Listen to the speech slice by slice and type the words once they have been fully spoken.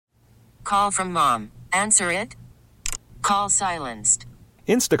Call from mom. Answer it. Call silenced.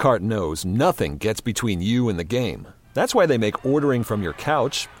 Instacart knows nothing gets between you and the game. That's why they make ordering from your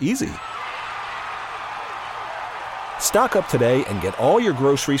couch easy. Stock up today and get all your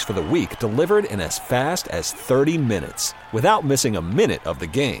groceries for the week delivered in as fast as 30 minutes without missing a minute of the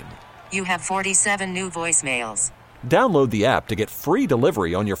game. You have 47 new voicemails. Download the app to get free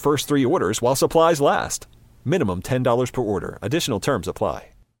delivery on your first 3 orders while supplies last. Minimum $10 per order. Additional terms apply.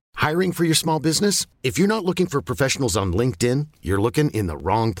 Hiring for your small business? If you're not looking for professionals on LinkedIn, you're looking in the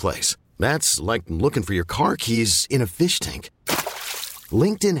wrong place. That's like looking for your car keys in a fish tank.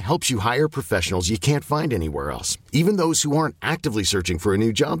 LinkedIn helps you hire professionals you can't find anywhere else, even those who aren't actively searching for a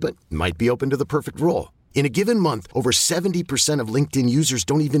new job but might be open to the perfect role. In a given month, over 70% of LinkedIn users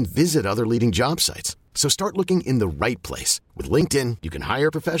don't even visit other leading job sites. So start looking in the right place. With LinkedIn, you can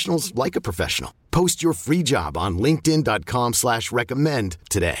hire professionals like a professional. Post your free job on linkedin.com/recommend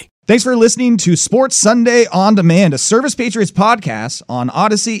today. Thanks for listening to Sports Sunday On Demand, a Service Patriots podcast on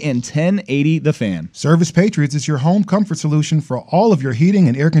Odyssey and 1080 The Fan. Service Patriots is your home comfort solution for all of your heating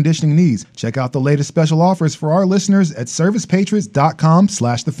and air conditioning needs. Check out the latest special offers for our listeners at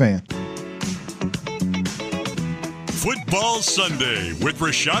servicepatriots.com/thefan. Football Sunday with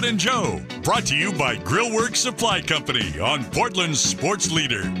Rashad and Joe. Brought to you by Grillworks Supply Company on Portland's sports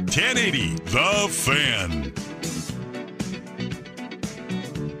leader, 1080 The Fan.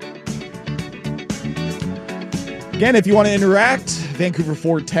 Again, if you want to interact, Vancouver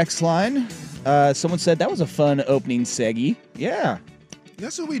Ford text line. Someone said that was a fun opening seggy. Yeah.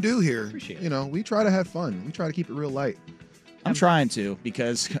 That's what we do here. Appreciate it. You know, we try to have fun. We try to keep it real light. I'm trying to,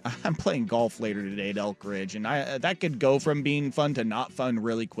 because I'm playing golf later today at Elk Ridge, and that could go from being fun to not fun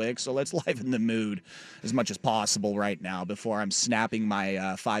really quick, so let's liven the mood as much as possible right now before I'm snapping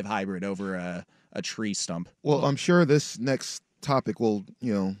my 5 hybrid over a tree stump. Well, I'm sure this next topic will,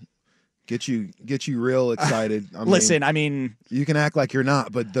 get you real excited. I mean, you can act like you're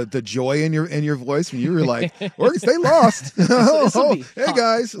not, but the joy in your voice when you were like, Oregon State lost. Hey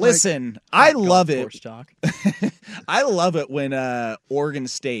guys, listen, I love it. I love it when Oregon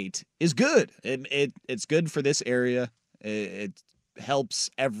State is good. It's good for this area. It helps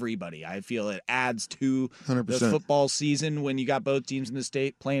everybody. I feel it adds to 100%. the football season when you got both teams in the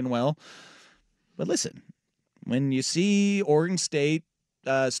state playing well. But listen, when you see Oregon State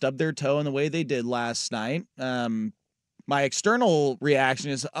stub their toe in the way they did last night, my external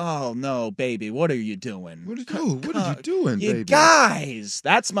reaction is, oh no, baby, what are you doing? What are you doing, baby? Guys,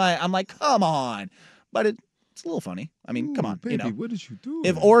 I'm like, come on. But it's a little funny. I mean, come on, baby, what did you do?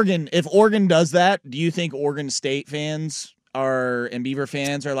 If Oregon does that, do you think Oregon State fans and Beaver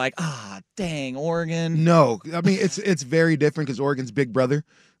fans are like, dang, Oregon? No, I mean it's very different because Oregon's big brother.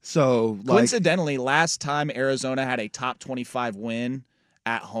 So coincidentally, last time Arizona had a top 25 win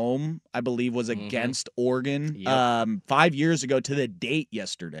at home, I believe, was against Oregon 5 years ago to the date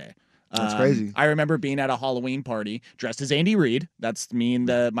yesterday. That's crazy. I remember being at a Halloween party dressed as Andy Reid. That's me in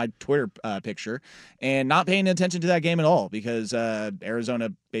my Twitter picture, and not paying attention to that game at all because Arizona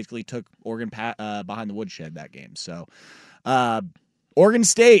basically took Oregon behind the woodshed that game. So Oregon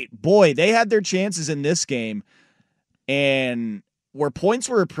State, boy, they had their chances in this game, and where points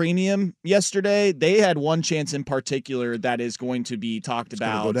were a premium yesterday, they had one chance in particular that is going to be talked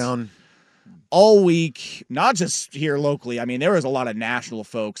about go down all week, not just here locally. I mean, there was a lot of national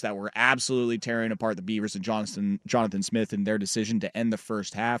folks that were absolutely tearing apart the Beavers and Jonathan Smith in their decision to end the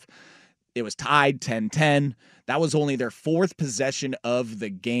first half. It was tied 10-10. That was only their 4th possession of the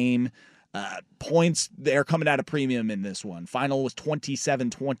game. Points, they're coming out of premium in this one. Final was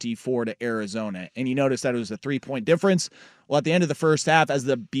 27-24 to Arizona. And you notice that it was a 3-point difference. Well, at the end of the first half, as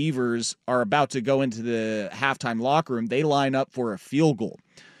the Beavers are about to go into the halftime locker room, they line up for a field goal.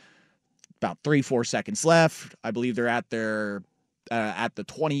 About 3-4 seconds left. I believe they're at the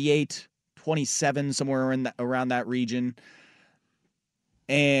 28, 27, somewhere around that region.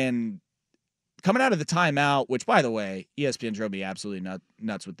 And coming out of the timeout, which, by the way, ESPN drove me absolutely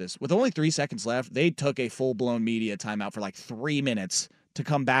nuts with this. With only 3 seconds left, they took a full-blown media timeout for like 3 minutes to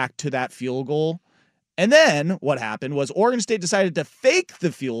come back to that field goal. And then what happened was Oregon State decided to fake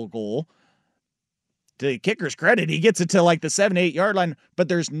the field goal. To the kicker's credit, he gets it to like the 7-8 yard line, but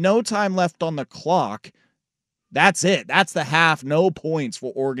there's no time left on the clock. That's it. That's the half. No points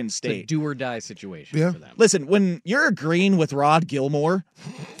for Oregon State. It's a do-or-die situation for them. Listen, when you're agreeing with Rod Gilmore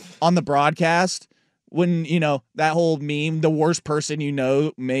on the broadcast, when, that whole meme, the worst person you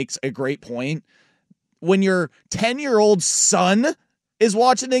know makes a great point, when your 10-year-old son is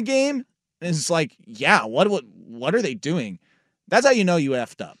watching the game, it's like, yeah, what are they doing? That's how you know you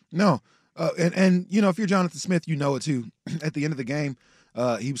effed up. No. And if you're Jonathan Smith, you know it too. At the end of the game,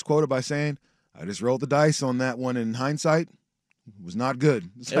 He was quoted by saying, "I just rolled the dice on that one. In hindsight, it was not good."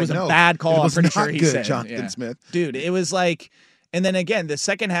 It was a bad call. I'm pretty sure he said, Jonathan Smith. Dude, it was like, and then again, the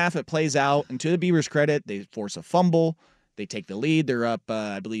second half it plays out, and to the Beavers' credit, they force a fumble. They take the lead. They're up,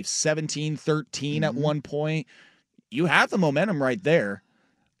 I believe, 17-13 at one point. You have the momentum right there.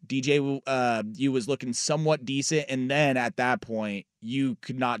 DJ, you was looking somewhat decent, and then at that point, you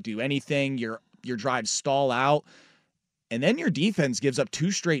could not do anything. Your drives stall out, and then your defense gives up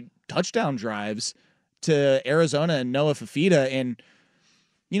 2 straight touchdown drives to Arizona and Noah Fafita. And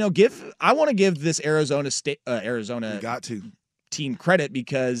I want to give this Arizona team credit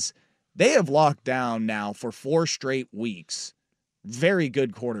because they have locked down now for 4 straight weeks. Very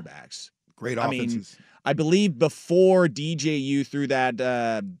good quarterbacks. Great offenses. I believe before DJU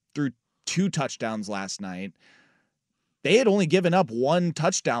threw 2 touchdowns last night, they had only given up 1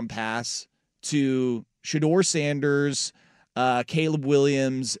 touchdown pass to Shedeur Sanders, Caleb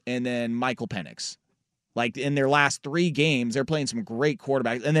Williams, and then Michael Penix. Like in their last 3 games, they're playing some great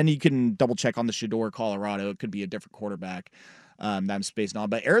quarterbacks. And then you can double check on the Shedeur Colorado. It could be a different quarterback that I'm spacing on.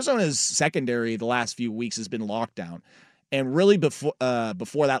 But Arizona's secondary the last few weeks has been locked down. And really before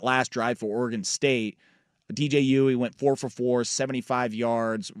that last drive for Oregon State, DJU, he went 4 for 4, 75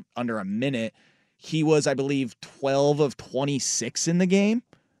 yards, under a minute. He was, I believe, 12 of 26 in the game.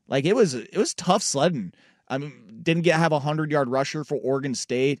 Like it was tough sledding. I mean, didn't have a 100-yard rusher for Oregon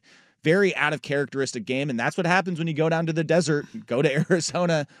State. Very out of characteristic game, and that's what happens when you go down to the desert, go to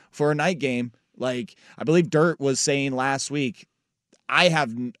Arizona for a night game. Like I believe Dirt was saying last week,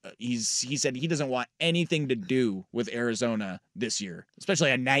 he said he doesn't want anything to do with Arizona this year,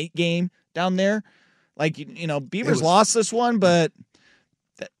 especially a night game down there. Like, Beavers lost this one, but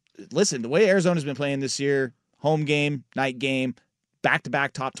listen, the way Arizona's been playing this year, home game, night game,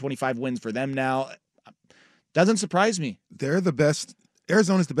 back-to-back top 25 wins for them now, doesn't surprise me. They're the best.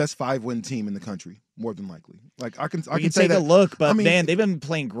 Arizona's the best 5-win team in the country, more than likely. Like I can say take that. a look, but man, they've been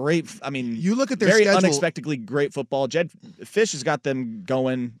playing great. I mean, you look at their very schedule, unexpectedly great football. Jed Fish has got them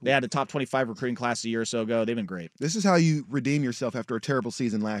going. They had a top 25 recruiting class a year or so ago. They've been great. This is how you redeem yourself after a terrible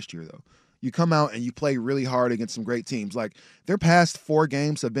season last year, though. You come out and you play really hard against some great teams. Like their past 4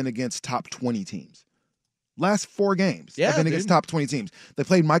 games have been against top 20 teams. Last 4 games have been against top 20 teams. They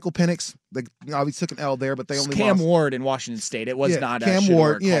played Michael Penix. They obviously took an L there, but they only Cam lost. Ward in Washington State. It was not Cam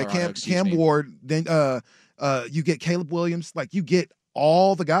Ward. Cam Ward. Then you get Caleb Williams. Like you get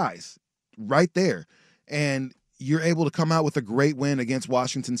all the guys right there, and you're able to come out with a great win against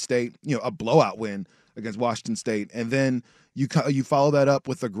Washington State. A blowout win against Washington State, and then you follow that up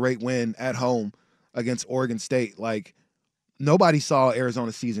with a great win at home against Oregon State. Like nobody saw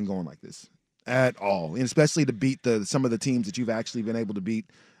Arizona's season going like this at all, and especially to beat some of the teams that you've actually been able to beat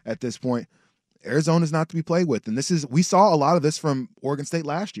at this point. Arizona's not to be played with, and we saw a lot of this from Oregon State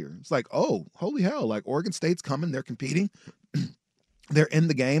last year. It's like, oh, holy hell! Like Oregon State's coming, they're competing, they're in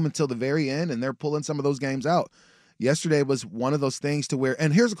the game until the very end, and they're pulling some of those games out. Yesterday was one of those things to where,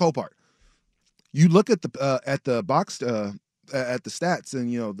 and here's the cool part: you look at the box at the stats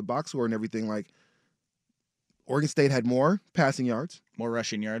and the box score and everything. Like Oregon State had more passing yards, more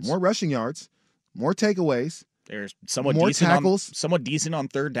rushing yards, more takeaways. They're somewhat more decent tackles. Somewhat decent on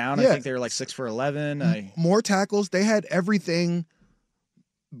third down. I think they were like 6 for 11. More tackles. They had everything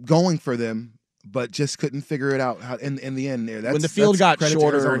going for them, but just couldn't figure it out in the end there. When the field got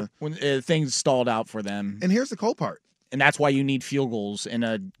shorter, when things stalled out for them. And here's the cool part. And that's why you need field goals in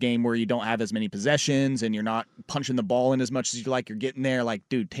a game where you don't have as many possessions and you're not punching the ball in as much as you like. You're getting there. Like,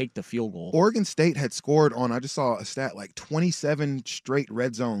 dude, take the field goal. Oregon State had scored on, I just saw a stat, like 27 straight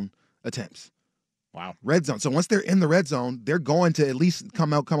red zone attempts. Wow. Red zone. So once they're in the red zone, they're going to at least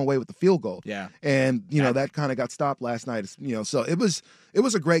come away with the field goal. Yeah. And, that kind of got stopped last night. So it was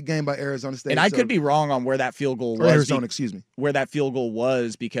a great game by Arizona State. And I could be wrong on where that field goal was. Arizona, excuse me. Where that field goal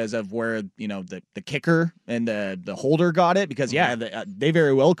was because of where, the kicker and the holder got it. Because, they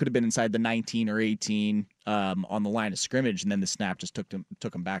very well could have been inside the 19 or 18 on the line of scrimmage. And then the snap just took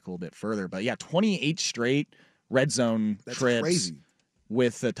them back a little bit further. But, 28 straight red zone trips. Crazy.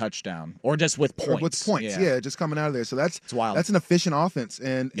 With a touchdown or just with points. Or with points, just coming out of there. So that's wild. That's an efficient offense.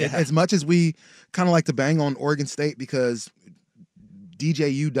 And as much as we kind of like to bang on Oregon State because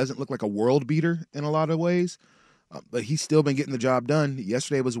DJU doesn't look like a world beater in a lot of ways, but he's still been getting the job done.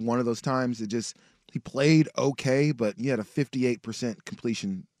 Yesterday was one of those times he played okay, but he had a 58%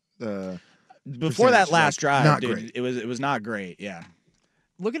 completion. Before that last drive, not dude, great. It was not great. Yeah.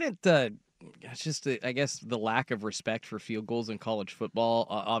 Looking at it's just, I guess, the lack of respect for field goals in college football.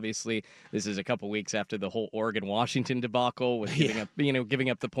 Obviously, this is a couple weeks after the whole Oregon-Washington debacle with giving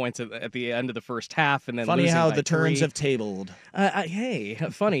up the points at the end of the first half, and then funny losing how by the turns 3. have tabled. Hey,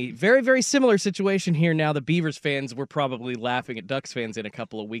 funny, very very similar situation here. Now the Beavers fans were probably laughing at Ducks fans in a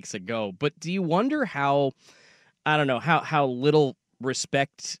couple of weeks ago, but do you wonder how? I don't know how little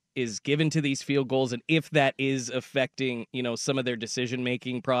respect is given to these field goals, and if that is affecting, some of their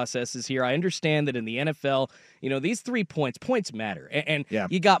decision-making processes here. I understand that in the NFL, these 3 points matter. And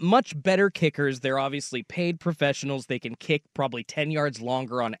you got much better kickers. They're obviously paid professionals. They can kick probably 10 yards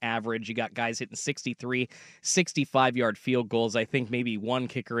longer on average. You got guys hitting 63, 65-yard field goals. I think maybe one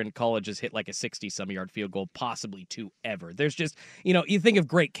kicker in college has hit like a 60-some-yard field goal, possibly 2 ever. There's just, you think of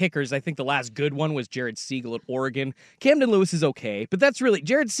great kickers. I think the last good one was Jared Siegel at Oregon. Camden Lewis is okay, but that's really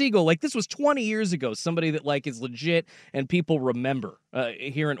Jared Siegel, this was 20 years ago, somebody that is legit and people remember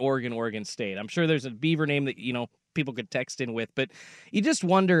here in Oregon State. I'm sure there's a Beaver name that, people could text in with, but you just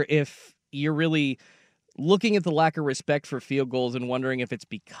wonder if you're really looking at the lack of respect for field goals and wondering if it's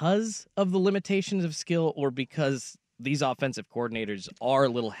because of the limitations of skill or because these offensive coordinators are a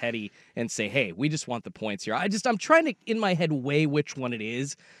little heady and say, hey, we just want the points here. I'm trying to, in my head, weigh which one it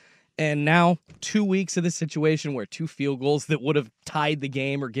is. And now 2 weeks of this situation where 2 field goals that would have tied the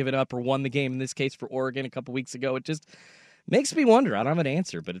game or given up or won the game, in this case for Oregon a couple weeks ago, it just makes me wonder. I don't have an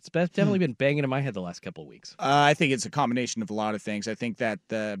answer, but it's definitely been banging in my head the last couple of weeks. I think it's a combination of a lot of things. I think that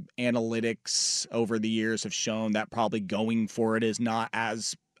the analytics over the years have shown that probably going for it is not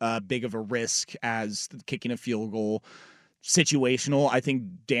as big of a risk as kicking a field goal. Situational. I think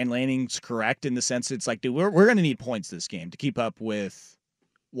Dan Lanning's correct in the sense it's dude, we're going to need points this game to keep up with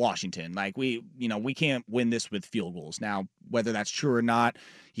Washington. We can't win this with field goals. Now, whether that's true or not,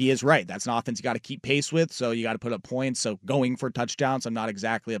 he is right. That's an offense you got to keep pace with, so you got to put up points. So going for touchdowns, I'm not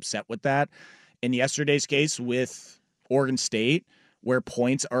exactly upset with that. In yesterday's case with Oregon State, where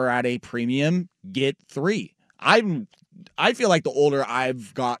points are at a premium, get 3. I feel like the older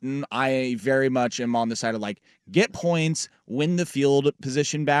I've gotten, I very much am on the side of get points, win the field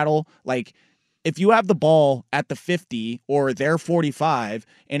position battle. If you have the ball at the 50 or their 45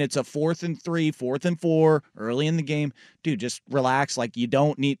 and it's a 4th and 3, 4th and 4 early in the game, dude, just relax. You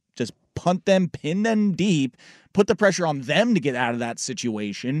don't need, just punt them, pin them deep, put the pressure on them to get out of that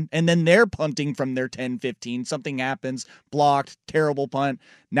situation. And then they're punting from their 10, 15. Something happens, blocked, terrible punt.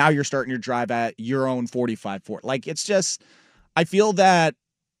 Now you're starting your drive at your own 45, 4. It's just, I feel that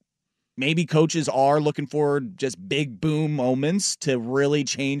maybe coaches are looking for just big boom moments to really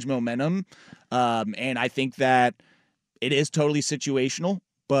change momentum. And I think that it is totally situational.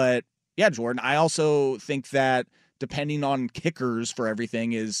 But yeah, Jordan, I also think that depending on kickers for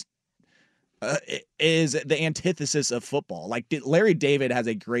everything is the antithesis of football. Larry David has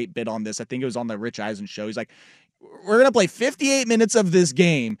a great bit on this. I think it was on the Rich Eisen show. He's like, we're going to play 58 minutes of this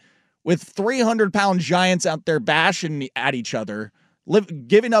game with 300-pound giants out there bashing at each other,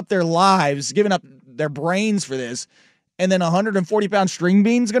 giving up their lives, giving up their brains for this. And then 140-pound string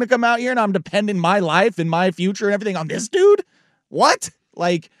bean's going to come out here and I'm depending my life and my future and everything on this dude? What?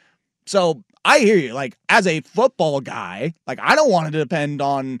 So I hear you. As a football guy, I don't want to depend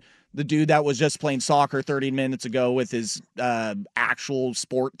on the dude that was just playing soccer 30 minutes ago with his actual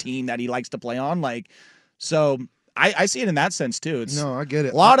sport team that he likes to play on. So I see it in that sense too. No, I get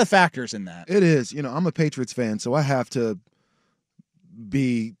it. A lot of factors in that. It is. I'm a Patriots fan, so I have to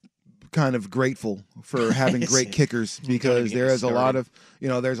be kind of grateful for having great kickers because there's a lot of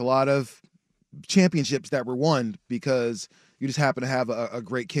championships that were won because you just happen to have a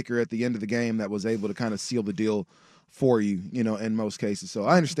great kicker at the end of the game that was able to kind of seal the deal for you, in most cases. So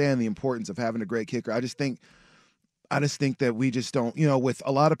I understand the importance of having a great kicker. I just think that we just don't, with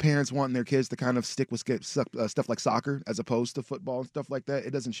a lot of parents wanting their kids to kind of stick with stuff like soccer as opposed to football and stuff like that,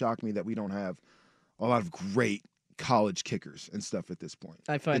 it doesn't shock me that we don't have a lot of great college kickers and stuff at this point.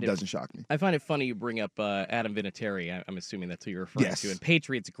 It doesn't shock me. I find it funny you bring up Adam Vinatieri. I'm assuming that's who you're referring to, and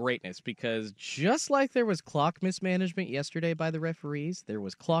Patriots greatness, because just like there was clock mismanagement yesterday by the referees, there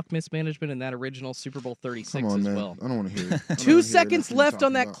was clock mismanagement in that original Super Bowl 36 Come on, as man. well. I don't want to hear it. 2 seconds left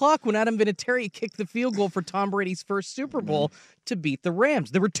on that clock when Adam Vinatieri kicked the field goal for Tom Brady's first Super Bowl to beat the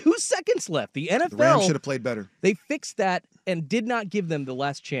Rams. There were 2 seconds left. The NFL, the Rams should have played better. They fixed that and did not give them the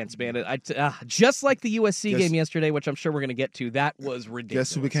last chance, man. Just like the USC game yesterday, which I'm sure we're going to get to, that was ridiculous.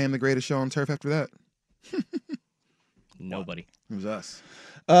 Guess who became the greatest show on turf after that? Nobody. It was us.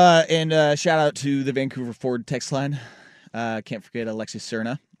 And shout out to the Vancouver Ford text line. Can't forget Alexis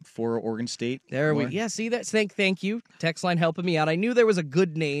Cerna for Oregon State. See that? Thank you. Text line helping me out. I knew there was a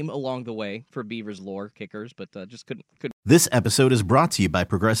good name along the way for Beavers lore kickers, but just couldn't. This episode is brought to you by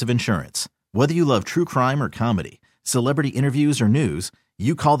Progressive Insurance. Whether you love true crime or comedy, celebrity interviews or news,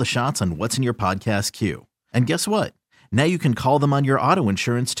 you call the shots on what's in your podcast queue. And guess what? Now you can call them on your auto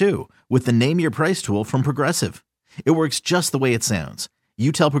insurance too with the Name Your Price tool from Progressive. It works just the way it sounds.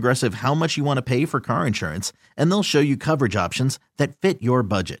 You tell Progressive how much you want to pay for car insurance, and they'll show you coverage options that fit your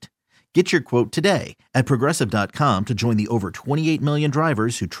budget. Get your quote today at Progressive.com to join the over 28 million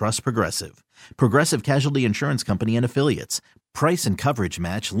drivers who trust Progressive. Progressive Casualty Insurance Company and Affiliates. Price and coverage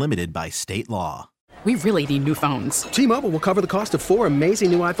match limited by state law. We really need new phones. T-Mobile will cover the cost of 4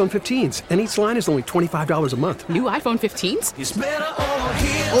 amazing new iPhone 15s, and each line is only $25 a month. New iPhone 15s? It's better over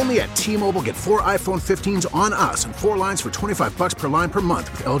here. Only at T-Mobile, get 4 iPhone 15s on us and 4 lines for $25 per line per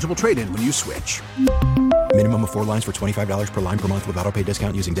month with eligible trade-in when you switch. Minimum of 4 lines for $25 per line per month with autopay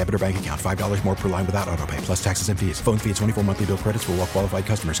discount using debit or bank account. $5 more per line without autopay, plus taxes and fees. Phone fee at 24 monthly bill credits for well-qualified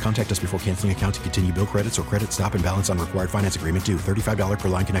customers. Contact us before canceling account to continue bill credits or credit stop and balance on required finance agreement due. $35 per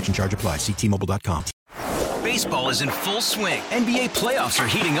line connection charge applies. See T-Mobile.com. Baseball is in full swing. NBA playoffs are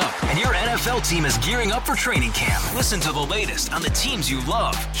heating up, and your NFL team is gearing up for training camp. Listen to the latest on the teams you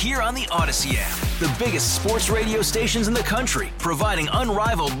love here on the Odyssey app. The biggest sports radio stations in the country, providing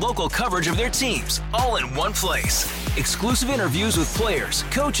unrivaled local coverage of their teams, all in one place. Exclusive interviews with players,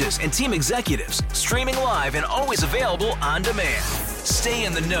 coaches, and team executives, streaming live and always available on demand. Stay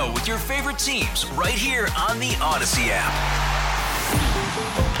in the know with your favorite teams right here on the Odyssey app.